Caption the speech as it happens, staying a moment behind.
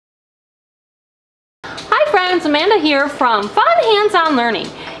Hi friends, Amanda here from Fun Hands-On Learning.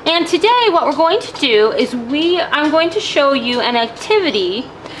 And today what we're going to do is I'm going to show you an activity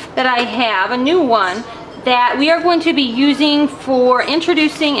that I have, a new one, that we are going to be using for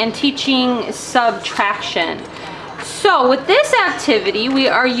introducing and teaching subtraction. So with this activity, we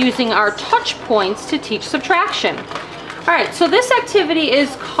are using our touch points to teach subtraction. Alright, so this activity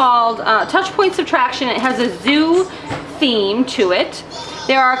is called Touchpoint Subtraction. It has a zoo theme to it.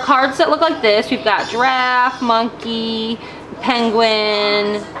 There are cards that look like this. We've got giraffe, monkey,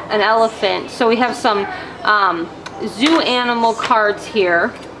 penguin, an elephant. So we have some zoo animal cards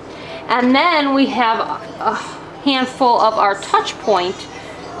here. And then we have a handful of our touch point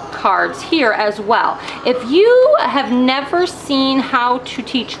cards here as well. If you have never seen how to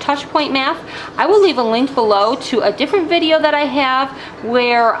teach touch point math, I will leave a link below to a different video that I have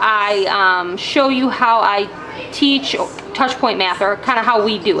where I show you how I teach touch point math, or kind of how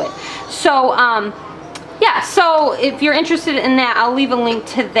we do it. So yeah, so if you're interested in that, I'll leave a link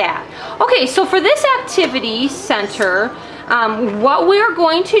to that. Okay, so for this activity center, what we're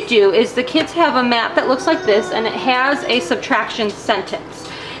going to do is the kids have a map that looks like this, and it has a subtraction sentence.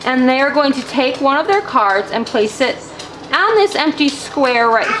 And they're going to take one of their cards and place it on this empty square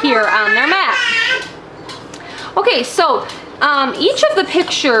right here on their map. Okay, so each of the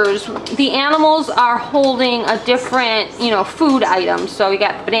pictures, the animals are holding a different, food item. So you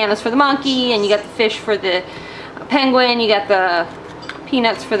got the bananas for the monkey, and you got the fish for the penguin, you got the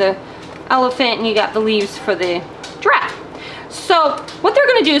peanuts for the elephant, and you got the leaves for the giraffe. So what they're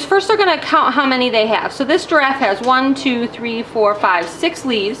going to do is first they're going to count how many they have. So this giraffe has 1, 2, 3, 4, 5, 6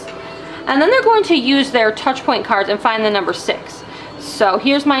 leaves. And then they're going to use their touch point cards and find the number 6. So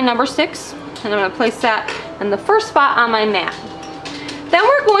here's my number 6. And I'm going to place that in the first spot on my map. Then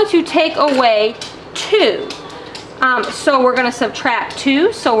we're going to take away 2. So we're going to subtract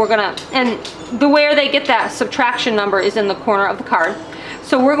 2. So we're going to, and where they get that subtraction number is in the corner of the card.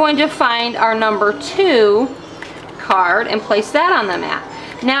 So we're going to find our number 2 card and place that on the map.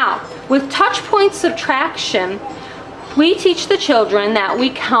 Now, with touch point subtraction, we teach the children that we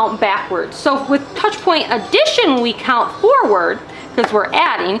count backwards. So with touch point addition, we count forward because we're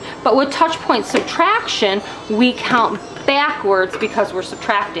adding, but with touch point subtraction, we count backwards because we're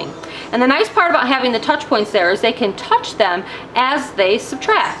subtracting. And the nice part about having the touch points there is they can touch them as they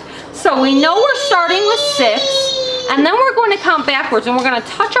subtract. So we know we're starting with 6, and then we're going to count backwards, and we're going to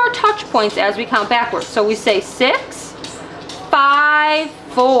touch our touch points as we count backwards. So we say 6, 5,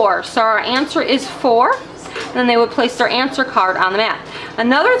 4. So our answer is 4. And then they would place their answer card on the map.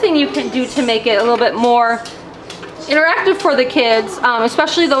 Another thing you can do to make it a little bit more interactive for the kids,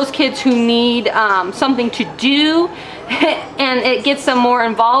 especially those kids who need something to do and it gets them more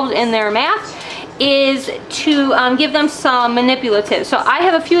involved in their math, is to give them some manipulatives. So I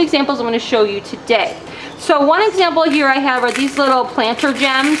have a few examples I'm going to show you today. So one example here I have are these little planter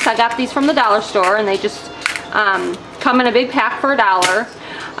gems. I got these from the dollar store, and they just come in a big pack for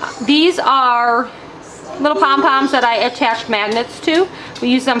 $1. These are little pom-poms that I attached magnets to. We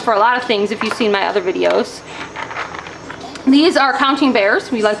use them for a lot of things if you've seen my other videos. These are counting bears.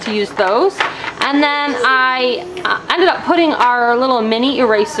 We like to use those. And then I ended up putting our little mini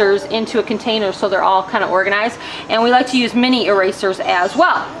erasers into a container so they're all kind of organized. And we like to use mini erasers as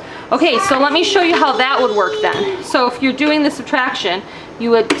well. Okay, so let me show you how that would work then. So if you're doing the subtraction,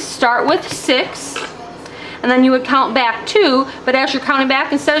 you would start with 6. And then you would count back 2, but as you're counting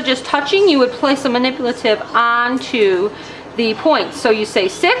back, instead of just touching, you would place a manipulative onto the points. So you say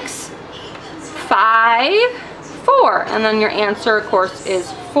 6, 5, 4, and then your answer, of course,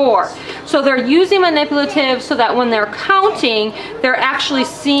 is 4. So they're using manipulatives so that when they're counting, they're actually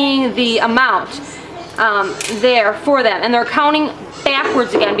seeing the amount there for them. And they're counting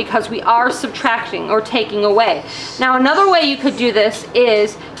backwards again because we are subtracting or taking away. Now another way you could do this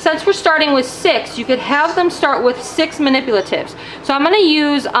is, since we're starting with 6, you could have them start with 6 manipulatives. So I'm going to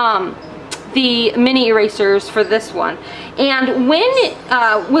use the mini erasers for this one. And when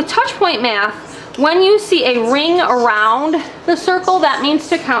with touch point math, when you see a ring around the circle, that means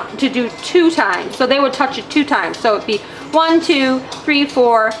to do 2 times. So they would touch it 2 times. So it'd be 1, 2, 3,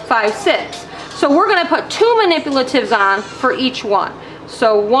 4, 5, 6. So we're going to put 2 manipulatives on for each one.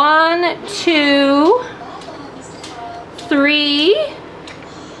 So 1, 2, 3,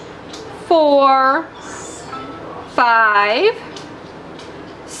 4, 5,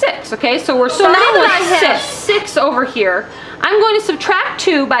 6. Okay, so we're starting with 6 over here. I'm going to subtract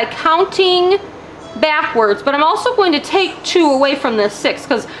 2 by counting backwards, but I'm also going to take 2 away from this 6,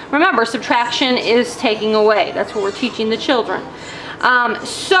 because remember, subtraction is taking away. That's what we're teaching the children.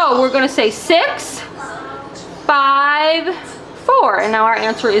 So we're going to say 6, 5, 4, and now our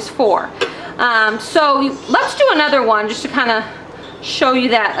answer is 4. So let's do another one just to kind of show you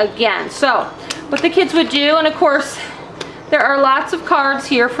that again. So what the kids would do, and of course there are lots of cards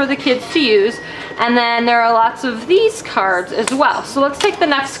here for the kids to use, and then there are lots of these cards as well. So let's take the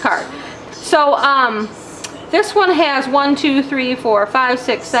next card. So this one has 1, 2, 3, 4, 5,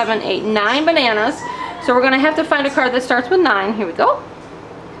 6, 7, 8, 9 bananas. So we're going to have to find a card that starts with 9. Here we go.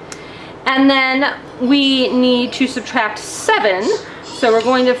 And then we need to subtract 7. So we're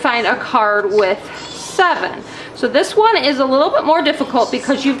going to find a card with 7. So this one is a little bit more difficult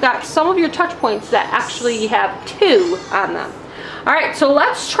because you've got some of your touch points that actually have 2 on them. All right, so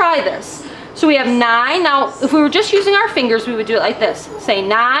let's try this. So we have 9. Now, if we were just using our fingers, we would do it like this. Say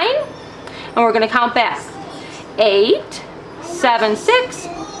 9, and we're going to count back. 8, 7, 6,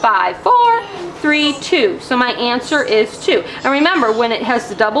 5, 4, 3, 2. So my answer is 2. And remember, when it has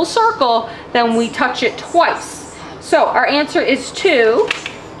the double circle, then we touch it twice. So our answer is 2.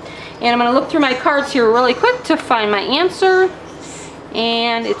 And I'm going to look through my cards here really quick to find my answer.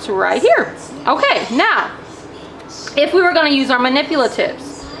 And it's right here. Okay, now, if we were going to use our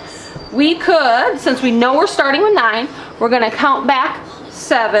manipulatives, we could, since we know we're starting with 9, we're going to count back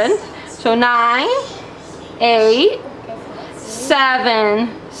 7. So 9, 8, 7,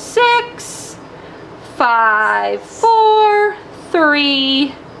 6, 5, 4,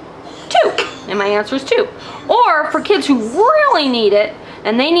 3, 2. And my answer is 2. Or for kids who really need it,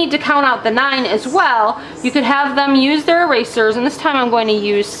 and they need to count out the 9 as well, you could have them use their erasers, and this time I'm going to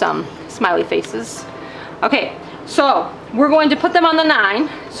use some smiley faces. Okay, so we're going to put them on the 9.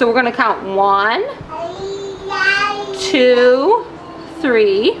 So we're going to count 1, 2,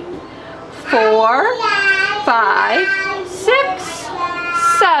 3, 4, 5, 6,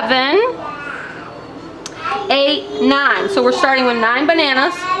 7, 8, 9. So we're starting with 9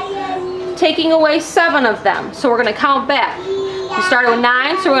 bananas, taking away 7 of them. So we're going to count back. We started with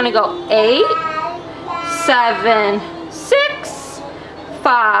 9, so we're going to go 8, 7, 6,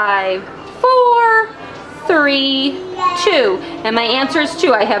 5, 4, 3, 2. And my answer is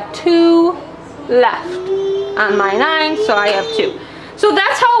 2. I have 2 left on my 9, so I have 2. So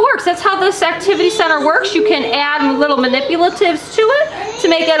that's how it works. That's how this activity center works. You can add little manipulatives to it to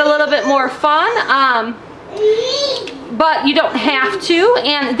make it a little bit more fun. But you don't have to,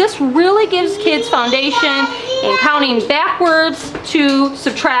 and this really gives kids foundation in counting backwards to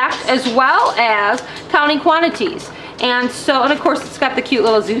subtract, as well as counting quantities. And so, and of course it's got the cute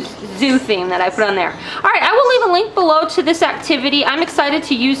little zoo theme that I put on there. Alright, I will leave a link below to this activity. I'm excited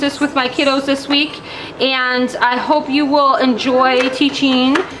to use this with my kiddos this week, and I hope you will enjoy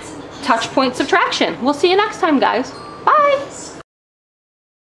teaching Touchpoint Subtraction. We'll see you next time, guys. Bye!